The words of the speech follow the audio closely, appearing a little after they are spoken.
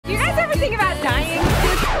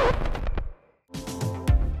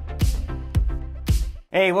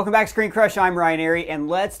Hey, welcome back to ScreenCrush. I'm Ryan, and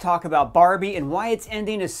let's talk about Barbie and why its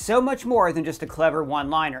ending is so much more than just a clever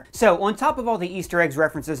one-liner. So, on top of all the Easter eggs,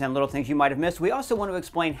 references, and little things you might have missed, we also want to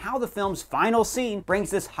explain how the film's final scene brings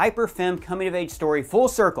this hyper-femme coming-of-age story full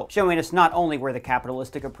circle, showing us not only where the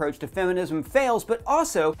capitalistic approach to feminism fails, but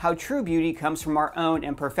also how true beauty comes from our own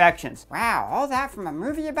imperfections. Wow, all that from a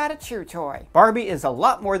movie about a chew toy. Barbie is a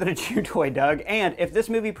lot more than a chew toy, Doug, and if this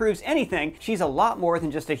movie proves anything, she's a lot more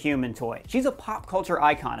than just a human toy. She's a pop culture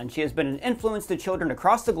icon, and she has been an influence to children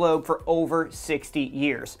across the globe for over 60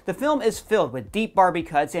 years. The film is filled with deep Barbie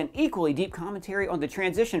cuts and equally deep commentary on the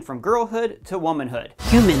transition from girlhood to womanhood.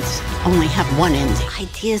 Humans only have one ending.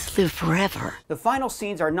 Ideas live forever. The final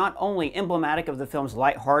scenes are not only emblematic of the film's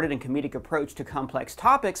lighthearted and comedic approach to complex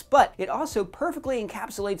topics, but it also perfectly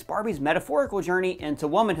encapsulates Barbie's metaphorical journey into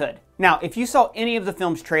womanhood. Now, if you saw any of the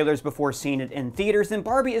film's trailers before seeing it in theaters, then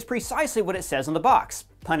Barbie is precisely what it says on the box.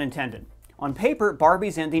 Pun intended. On paper,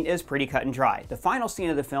 Barbie's ending is pretty cut and dry. The final scene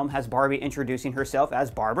of the film has Barbie introducing herself as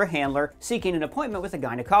Barbara Handler, seeking an appointment with a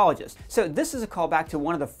gynecologist. So this is a callback to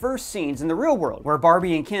one of the first scenes in the real world, where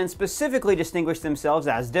Barbie and Ken specifically distinguish themselves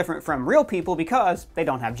as different from real people because they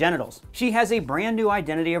don't have genitals. She has a brand new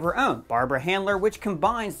identity of her own, Barbara Handler, which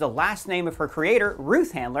combines the last name of her creator,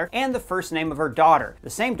 Ruth Handler, and the first name of her daughter, the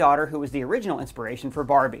same daughter who was the original inspiration for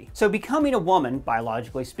Barbie. So becoming a woman,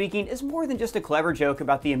 biologically speaking, is more than just a clever joke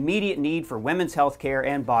about the immediate need for women's health care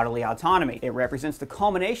and bodily autonomy. It represents the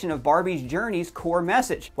culmination of Barbie's journey's core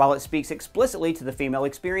message. While it speaks explicitly to the female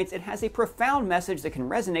experience, it has a profound message that can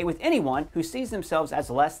resonate with anyone who sees themselves as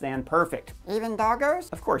less than perfect. Even doggos?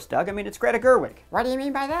 Of course, Doug. I mean, it's Greta Gerwig. What do you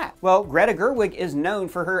mean by that? Well, Greta Gerwig is known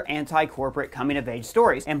for her anti-corporate coming-of-age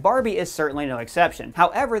stories, and Barbie is certainly no exception.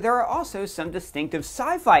 However, there are also some distinctive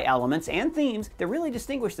sci-fi elements and themes that really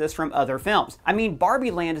distinguish this from other films. I mean,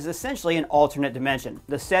 Barbie Land is essentially an alternate dimension.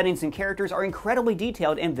 The settings and characters are incredibly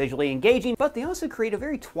detailed and visually engaging, but they also create a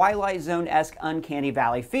very Twilight Zone-esque uncanny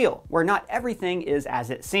valley feel, where not everything is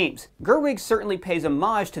as it seems. Gerwig certainly pays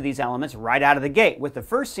homage to these elements right out of the gate, with the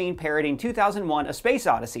first scene parodying 2001: A Space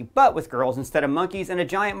Odyssey, but with girls instead of monkeys and a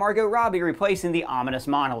giant Margot Robbie replacing the ominous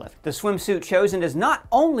monolith. The swimsuit chosen is not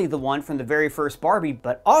only the one from the very first Barbie,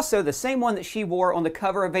 but also the same one that she wore on the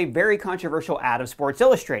cover of a very controversial ad of Sports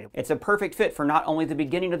Illustrated. It's a perfect fit for not only the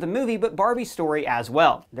beginning of the movie, but Barbie's story as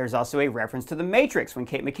well. There's also a reference to The Matrix when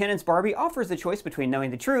Kate McKinnon's Barbie offers the choice between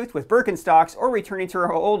knowing the truth with Birkenstocks or returning to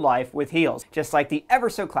her old life with heels, just like the ever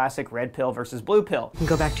so classic red pill versus blue pill. You can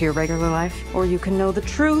go back to your regular life, or you can know the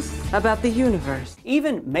truth about the universe.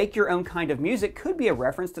 Even Make Your Own Kind of Music could be a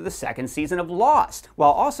reference to the second season of Lost,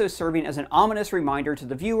 while also serving as an ominous reminder to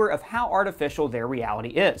the viewer of how artificial their reality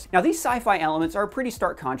is. Now, these sci-fi elements are a pretty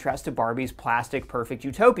stark contrast to Barbie's plastic, perfect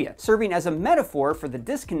utopia, serving as a metaphor for the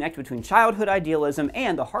disconnect between childhood idealism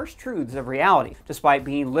and the harsh truths of reality. Despite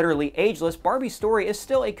being literally ageless, Barbie's story is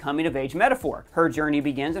still a coming-of-age metaphor. Her journey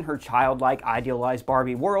begins in her childlike, idealized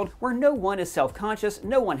Barbie world, where no one is self-conscious,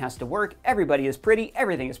 no one has to work, everybody is pretty,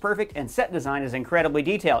 everything is perfect, and set design is incredibly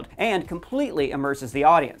detailed, and completely immerses the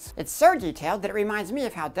audience. It's so detailed that it reminds me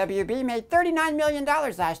of how WB made $39 million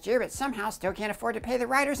last year, but somehow still can't afford to pay the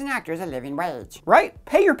writers and actors a living wage. Right?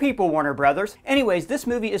 Pay your people, Warner Brothers. Anyways, this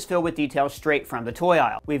movie is filled with details straight from the toy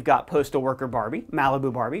aisle. We've got postal worker Barbie,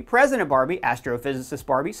 Malibu Barbie, President Barbie, astrophysicist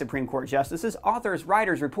Barbie, Supreme Court justices, authors,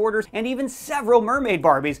 writers, reporters, and even several mermaid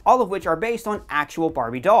Barbies, all of which are based on actual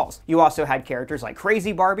Barbie dolls. You also had characters like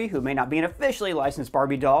Crazy Barbie, who may not be an officially licensed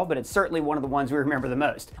Barbie doll, but it's certainly one of the ones we remember the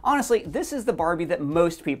most. Honestly, this is the Barbie that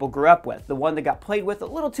most people grew up with, the one that got played with a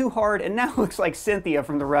little too hard and now looks like Cynthia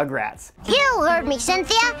from the Rugrats. You heard me,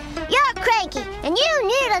 Cynthia. You're cranky, and you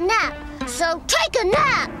need a nap, so take a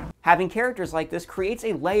nap! Having characters like this creates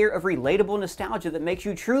a layer of relatable nostalgia that makes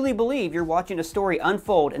you truly believe you're watching a story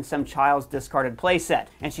unfold in some child's discarded playset,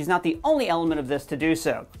 and she's not the only element of this to do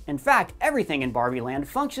so. In fact, everything in Barbie Land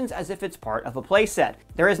functions as if it's part of a playset.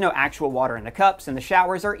 There is no actual water in the cups, and the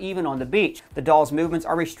showers are even on the beach. The doll's movements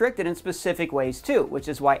are restricted in specific ways too, which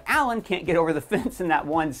is why Alan can't get over the fence in that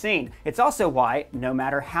one scene. It's also why, no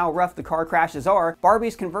matter how rough the car crashes are,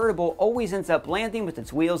 Barbie's convertible always ends up landing with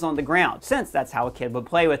its wheels on the ground, since that's how a kid would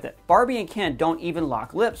play with it. Barbie and Ken don't even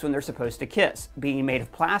lock lips when they're supposed to kiss. Being made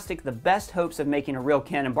of plastic, the best hopes of making a real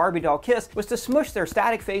Ken and Barbie doll kiss was to smush their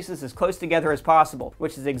static faces as close together as possible,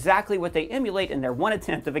 which is exactly what they emulate in their one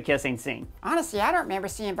attempt of a kissing scene. Honestly, I don't remember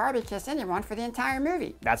seeing Barbie kiss anyone for the entire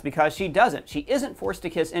movie. That's because she doesn't. She isn't forced to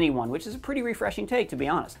kiss anyone, which is a pretty refreshing take, to be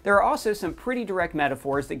honest. There are also some pretty direct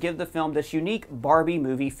metaphors that give the film this unique Barbie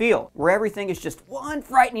movie feel, where everything is just one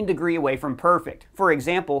frightening degree away from perfect. For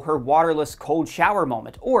example, her waterless cold shower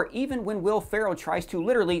moment, or or even when Will Ferrell tries to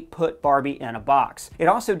literally put Barbie in a box. It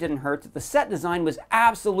also didn't hurt that the set design was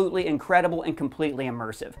absolutely incredible and completely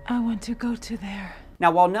immersive. I want to go to there. Now,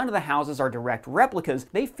 while none of the houses are direct replicas,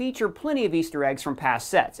 they feature plenty of Easter eggs from past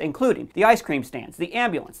sets, including the ice cream stands, the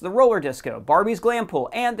ambulance, the roller disco, Barbie's glam pool,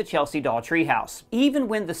 and the Chelsea doll treehouse. Even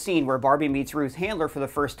when the scene where Barbie meets Ruth Handler for the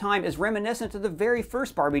first time is reminiscent of the very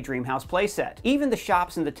first Barbie Dreamhouse playset. Even the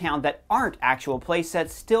shops in the town that aren't actual playsets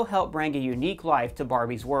still help bring a unique life to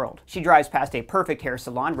Barbie's world. She drives past a perfect hair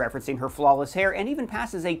salon referencing her flawless hair, and even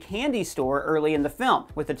passes a candy store early in the film,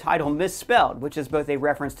 with the title misspelled, which is both a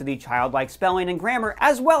reference to the childlike spelling and grammar,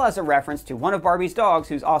 as well as a reference to one of Barbie's dogs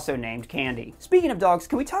who's also named Candy. Speaking of dogs,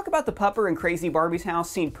 can we talk about the pupper in Crazy Barbie's house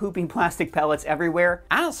seen pooping plastic pellets everywhere?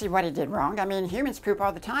 I don't see what he did wrong. I mean, humans poop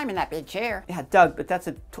all the time in that big chair. Yeah, Doug, but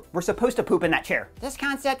we're supposed to poop in that chair. This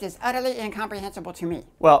concept is utterly incomprehensible to me.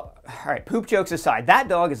 Well, alright, poop jokes aside, that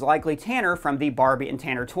dog is likely Tanner from the Barbie and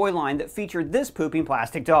Tanner toy line that featured this pooping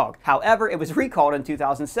plastic dog. However, it was recalled in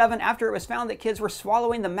 2007 after it was found that kids were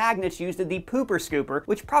swallowing the magnets used in the pooper scooper,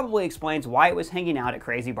 which probably explains why it was hanging out at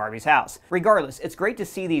Crazy Barbie's house. Regardless, it's great to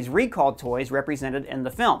see these recalled toys represented in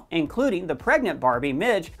the film, including the pregnant Barbie,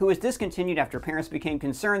 Midge, who was discontinued after parents became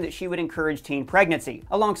concerned that she would encourage teen pregnancy,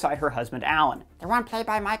 alongside her husband Alan. The one played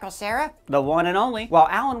by Michael Cera? The one and only. While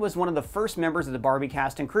Alan was one of the first members of the Barbie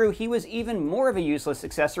cast and crew, he was even more of a useless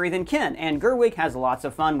accessory than Ken, and Gerwig has lots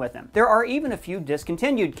of fun with him. There are even a few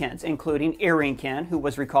discontinued Kens, including Earring Ken, who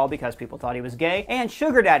was recalled because people thought he was gay, and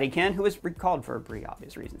Sugar Daddy Ken, who was recalled for pretty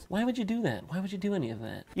obvious reasons. Why would you do that? Why would you do any of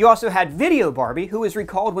that? You also had Video Barbie, who was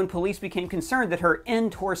recalled when police became concerned that her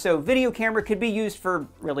in-torso video camera could be used for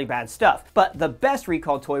really bad stuff. But the best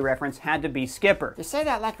recalled toy reference had to be Skipper. You say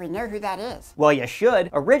that like we know who that is. Well, you should.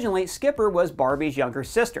 Originally, Skipper was Barbie's younger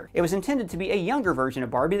sister. It was intended to be a younger version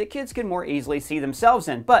of Barbie that kids could more easily see themselves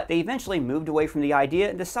in, but they eventually moved away from the idea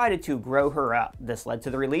and decided to grow her up. This led to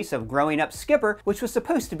the release of Growing Up Skipper, which was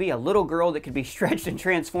supposed to be a little girl that could be stretched and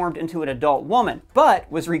transformed into an adult woman,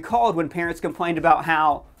 but was recalled when parents complained about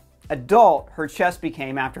how adult her chest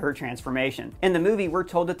became after her transformation. In the movie, we're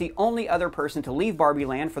told that the only other person to leave Barbie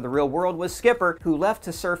Land for the real world was Skipper, who left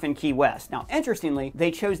to surf in Key West. Now, interestingly,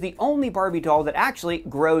 they chose the only Barbie doll that actually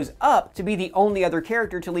grows up to be the only other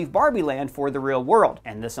character to leave Barbie Land for the real world.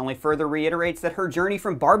 And this only further reiterates that her journey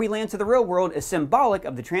from Barbie Land to the real world is symbolic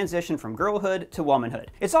of the transition from girlhood to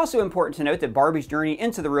womanhood. It's also important to note that Barbie's journey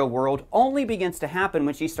into the real world only begins to happen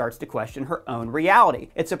when she starts to question her own reality.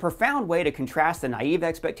 It's a profound way to contrast the naive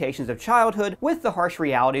expectations of childhood with the harsh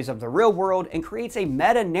realities of the real world, and creates a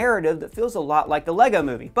meta-narrative that feels a lot like the Lego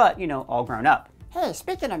Movie, but, you know, all grown up. Hey,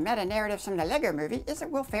 speaking of meta-narratives from the Lego Movie,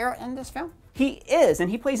 isn't Will Ferrell in this film? He is,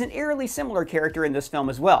 and he plays an eerily similar character in this film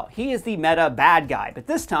as well. He is the meta bad guy, but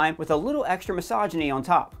this time with a little extra misogyny on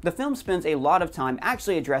top. The film spends a lot of time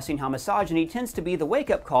actually addressing how misogyny tends to be the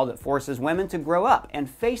wake-up call that forces women to grow up and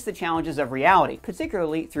face the challenges of reality,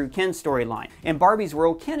 particularly through Ken's storyline. In Barbie's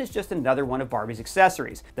world, Ken is just another one of Barbie's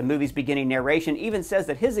accessories. The movie's beginning narration even says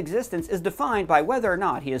that his existence is defined by whether or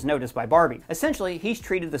not he is noticed by Barbie. Essentially, he's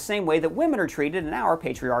treated the same way that women are treated in our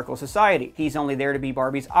patriarchal society. He's only there to be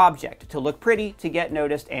Barbie's object, to look pretty, to get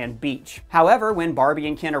noticed, and beach. However, when Barbie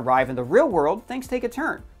and Ken arrive in the real world, things take a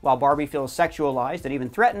turn. While Barbie feels sexualized and even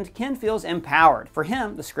threatened, Ken feels empowered. For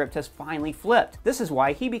him, the script has finally flipped. This is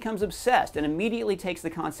why he becomes obsessed and immediately takes the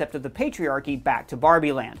concept of the patriarchy back to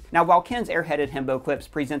Barbie Land. Now, while Ken's airheaded himbo clips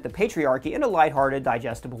present the patriarchy in a lighthearted,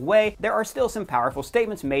 digestible way, there are still some powerful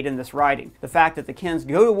statements made in this writing. The fact that the Kens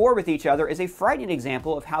go to war with each other is a frightening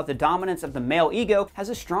example of how the dominance of the male ego has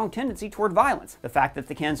a strong tendency toward violence. The fact that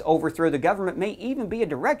the Kens overthrow the government may even be a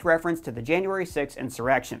direct reference to the January 6th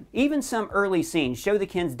insurrection. Even some early scenes show the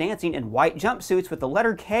Kens dancing in white jumpsuits with the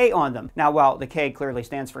letter K on them. Now, while the K clearly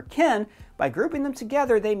stands for Ken, by grouping them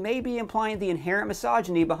together, they may be implying the inherent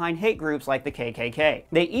misogyny behind hate groups like the KKK.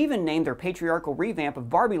 They even named their patriarchal revamp of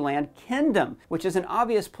Barbie Land Kendom, which is an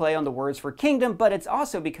obvious play on the words for kingdom, but it's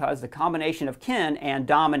also because the combination of kin and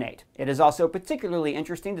dominate. It is also particularly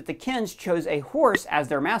interesting that the Kens chose a horse as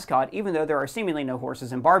their mascot, even though there are seemingly no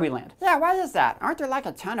horses in Barbie Land. Yeah, why is that? Aren't there like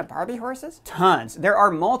a ton of Barbie horses? Tons. There are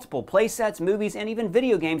multiple playsets, movies, and even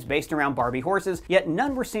video games based around Barbie horses, yet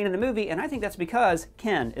none were seen in the movie, and I think that's because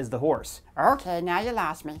Ken is the horse. Okay, now you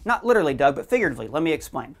lost me. Not literally, Doug, but figuratively. Let me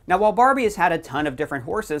explain. Now, while Barbie has had a ton of different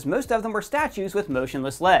horses, most of them were statues with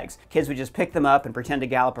motionless legs. Kids would just pick them up and pretend to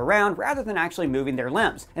gallop around rather than actually moving their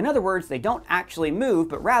limbs. In other words, they don't actually move,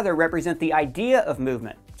 but rather represent the idea of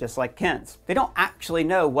movement. just like Ken's. They don't actually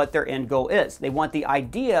know what their end goal is. They want the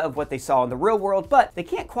idea of what they saw in the real world, but they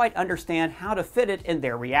can't quite understand how to fit it in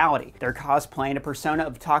their reality. They're cosplaying a persona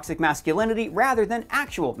of toxic masculinity rather than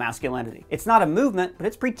actual masculinity. It's not a movement, but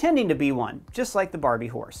it's pretending to be one, just like the Barbie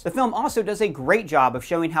horse. The film also does a great job of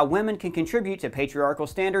showing how women can contribute to patriarchal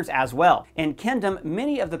standards as well. In Kingdom,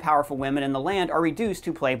 many of the powerful women in the land are reduced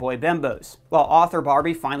to playboy bimbos. While author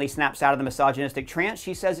Barbie finally snaps out of the misogynistic trance,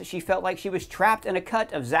 she says that she felt like she was trapped in a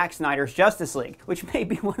cut of Zack Snyder's Justice League, which may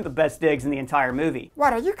be one of the best digs in the entire movie.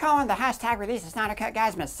 What, are you calling the hashtag release the Snyder Cut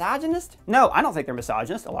guys misogynist? No, I don't think they're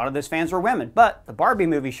misogynist. A lot of those fans were women, but the Barbie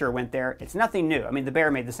movie sure went there. It's nothing new. I mean, The Bear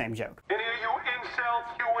made the same joke. Any of you incels,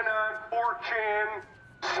 QAnon, 4chan,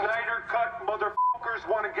 Snyder Cut motherfuckers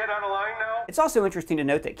want to get out of line now? It's also interesting to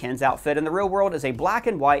note that Ken's outfit in the real world is a black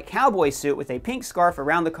and white cowboy suit with a pink scarf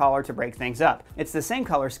around the collar to break things up. It's the same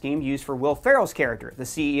color scheme used for Will Ferrell's character, the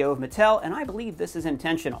CEO of Mattel, and I believe this is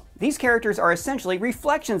intentional. These characters are essentially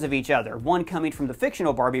reflections of each other, one coming from the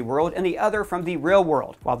fictional Barbie world and the other from the real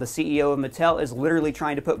world. While the CEO of Mattel is literally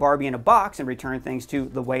trying to put Barbie in a box and return things to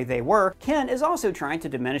the way they were, Ken is also trying to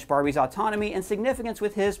diminish Barbie's autonomy and significance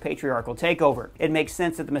with his patriarchal takeover. It makes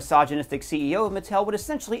sense that the misogynistic CEO of Mattel would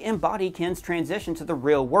essentially embody Ken's transition to the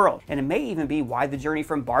real world, and it may even be why the journey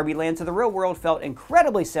from Barbie land to the real world felt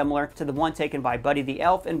incredibly similar to the one taken by Buddy the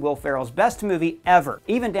Elf in Will Ferrell's best movie ever,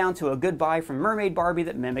 even down to a goodbye from Mermaid Barbie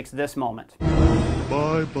that mimics this moment.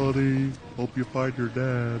 Bye, buddy. Hope you find your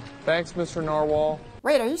dad. Thanks, Mr. Narwhal.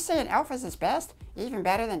 Wait, are you saying Elf is his best? Even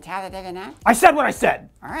better than Talladega Nights? I said what I said!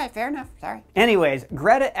 Alright, fair enough, sorry. Anyways,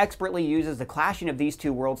 Greta expertly uses the clashing of these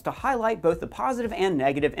two worlds to highlight both the positive and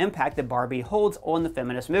negative impact that Barbie holds on the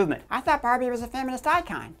feminist movement. I thought Barbie was a feminist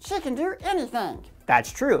icon. She can do anything.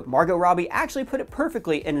 That's true. Margot Robbie actually put it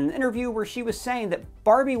perfectly in an interview where she was saying that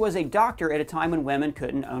Barbie was a doctor at a time when women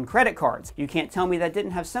couldn't own credit cards. You can't tell me that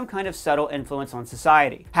didn't have some kind of subtle influence on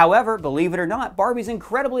society. However, believe it or not, Barbie's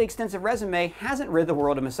incredibly extensive resume hasn't rid the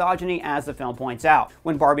world of misogyny, as the film points out.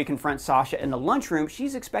 When Barbie confronts Sasha in the lunchroom,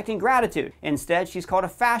 she's expecting gratitude. Instead, she's called a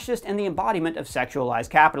fascist and the embodiment of sexualized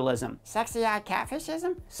capitalism. Sexy-eyed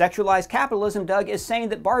catfishism? Sexualized capitalism, Doug, is saying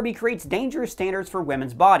that Barbie creates dangerous standards for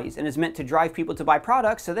women's bodies and is meant to drive people to buy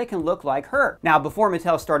products so they can look like her. Now, before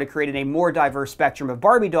Mattel started creating a more diverse spectrum of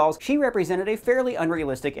Barbie dolls, she represented a fairly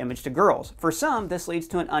unrealistic image to girls. For some, this leads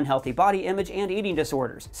to an unhealthy body image and eating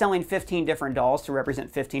disorders. Selling 15 different dolls to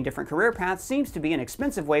represent 15 different career paths seems to be an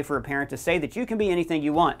expensive way for a parent to say that you can be anything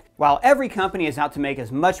you want. While every company is out to make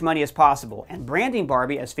as much money as possible, and branding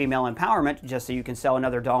Barbie as female empowerment just so you can sell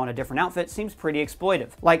another doll in a different outfit seems pretty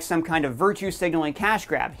exploitive. Like some kind of virtue signaling cash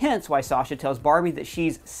grab, hence why Sasha tells Barbie that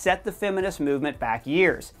she's set the feminist movement back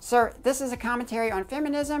years. Sir, this is a commentary on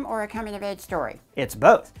feminism or a coming-of-age story? It's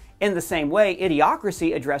both. In the same way,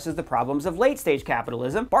 Idiocracy addresses the problems of late-stage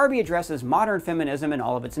capitalism, Barbie addresses modern feminism in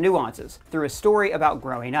all of its nuances, through a story about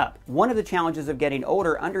growing up. One of the challenges of getting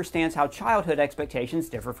older understands how childhood expectations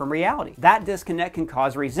differ from reality. That disconnect can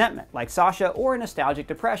cause resentment, like Sasha, or a nostalgic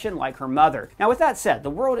depression, like her mother. Now, with that said,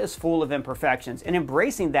 the world is full of imperfections, and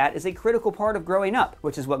embracing that is a critical part of growing up,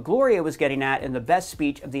 which is what Gloria was getting at in the best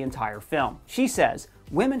speech of the entire film. She says,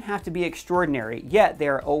 "Women have to be extraordinary, yet they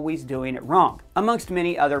are always doing it wrong," amongst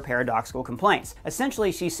many other paradoxical complaints.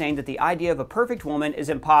 Essentially, she's saying that the idea of a perfect woman is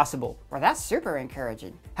impossible. Well, that's super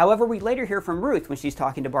encouraging. However, we later hear from Ruth when she's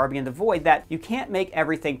talking to Barbie in the Void that you can't make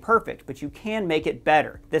everything perfect, but you can make it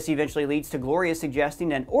better. This eventually leads to Gloria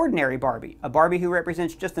suggesting an ordinary Barbie, a Barbie who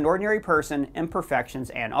represents just an ordinary person, imperfections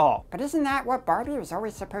and all. But isn't that what Barbie was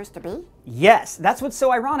always supposed to be? Yes, that's what's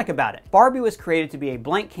so ironic about it. Barbie was created to be a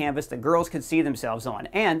blank canvas that girls could see themselves on,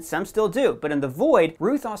 and some still do. But in The Void,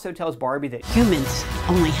 Ruth also tells Barbie that Humans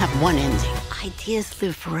only have one ending. Ideas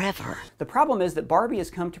live forever. The problem is that Barbie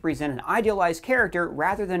has come to present an idealized character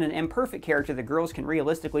rather than an imperfect character that girls can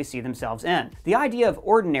realistically see themselves in. The idea of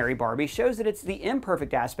ordinary Barbie shows that it's the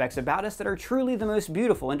imperfect aspects about us that are truly the most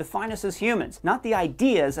beautiful and define us as humans, not the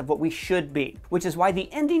ideas of what we should be, which is why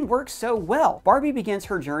the ending works so well. Barbie begins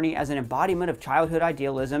her journey as an embodiment of childhood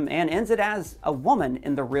idealism and ends it as a woman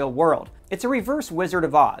in the real world. It's a reverse Wizard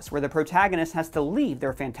of Oz, where the protagonist has to leave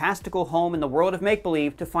their fantastical home in the world of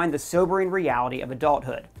make-believe to find the sobering reality of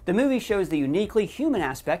adulthood. The movie shows the uniquely human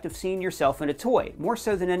aspect of seeing yourself in a toy, more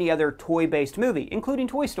so than any other toy-based movie, including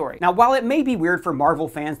Toy Story. Now, while it may be weird for Marvel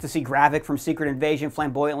fans to see Gravik from Secret Invasion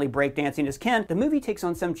flamboyantly breakdancing as Ken, the movie takes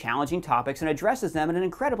on some challenging topics and addresses them in an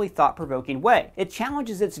incredibly thought-provoking way. It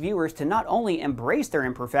challenges its viewers to not only embrace their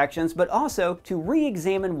imperfections, but also to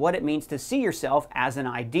re-examine what it means to see yourself as an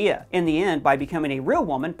idea. In the the end, by becoming a real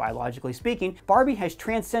woman, biologically speaking, Barbie has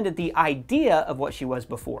transcended the idea of what she was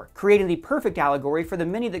before, creating the perfect allegory for the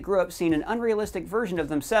many that grew up seeing an unrealistic version of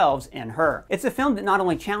themselves in her. It's a film that not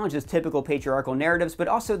only challenges typical patriarchal narratives, but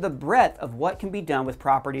also the breadth of what can be done with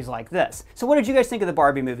properties like this. So what did you guys think of the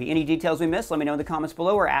Barbie movie? Any details we missed? Let me know in the comments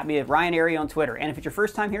below, or at me at Ryan Airy on Twitter. And if it's your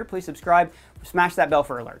first time here, please subscribe, smash that bell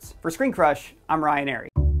for alerts. For ScreenCrush, I'm Ryan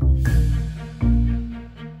Airy.